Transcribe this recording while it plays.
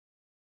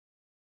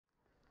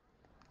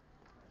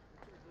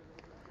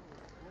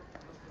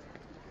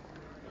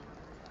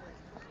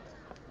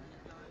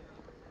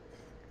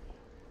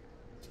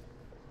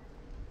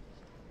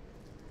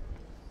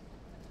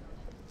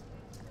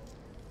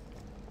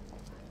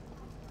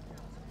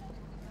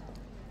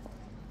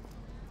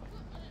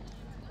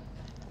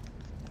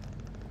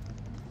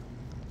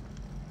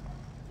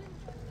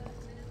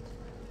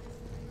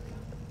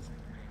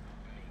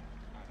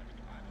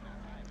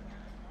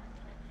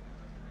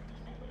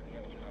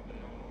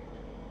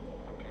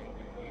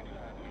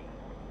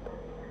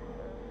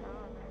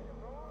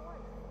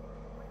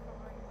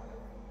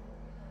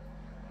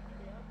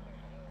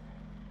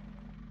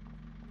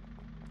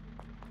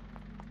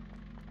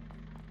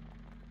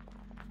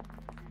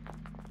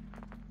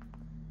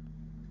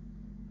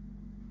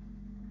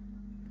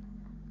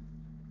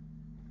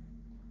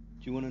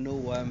Do you want to know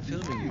why I'm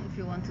filming you? If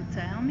you want to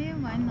tell me,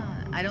 why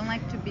not? I don't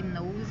like to be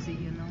nosy,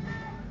 you know.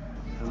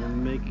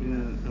 I'm making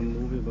a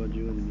movie about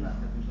you and me.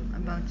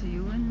 About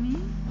you and me?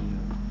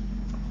 Yeah.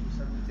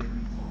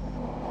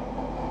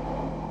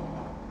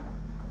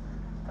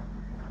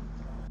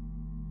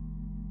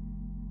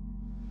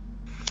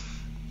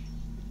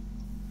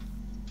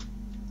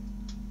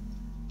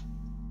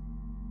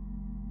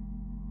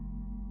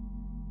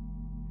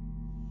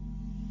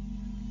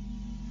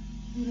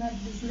 You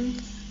like these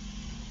lips?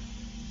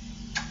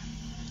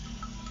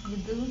 You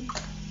do?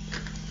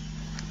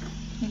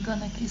 You're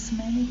gonna kiss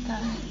many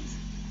times.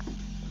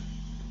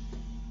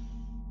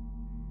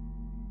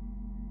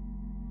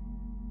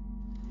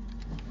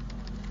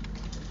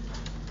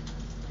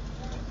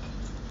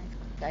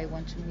 I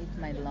want to meet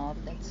my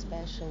love, that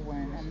special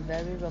one. I'm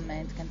very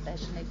romantic and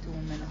passionate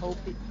woman.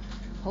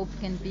 Hope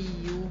can be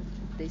you,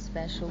 the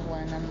special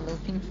one I'm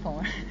looking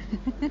for.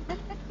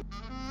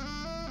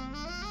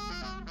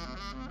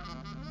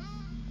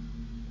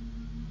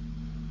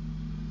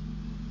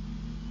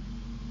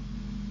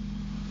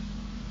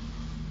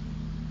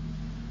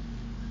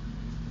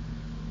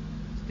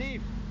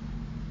 Steve!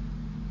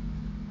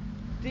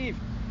 Steve!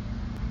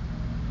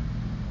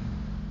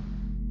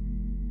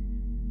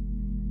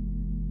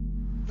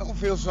 Don't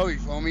feel sorry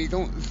for me.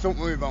 Don't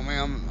worry about me.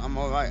 I'm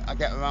all right. I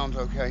get around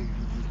okay.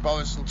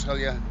 Boris will tell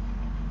you.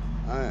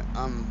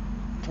 I'm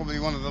probably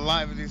one of the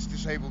liveliest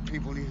disabled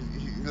people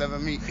you'll ever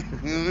meet. You know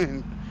what I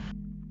mean?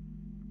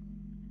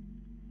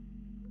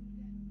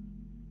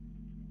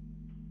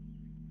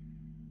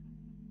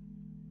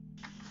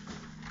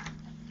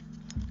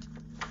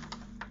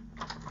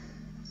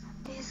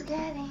 It's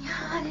getting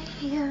hot in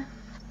here.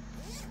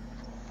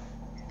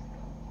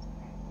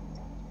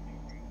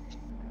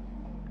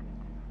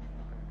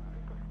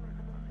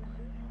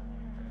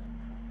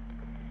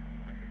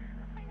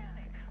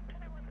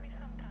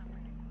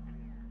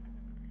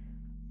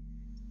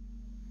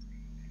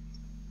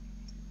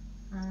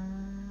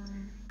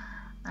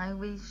 I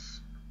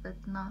wish, but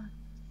not.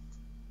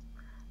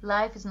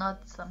 Life is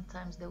not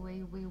sometimes the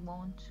way we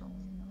want to,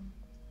 you know.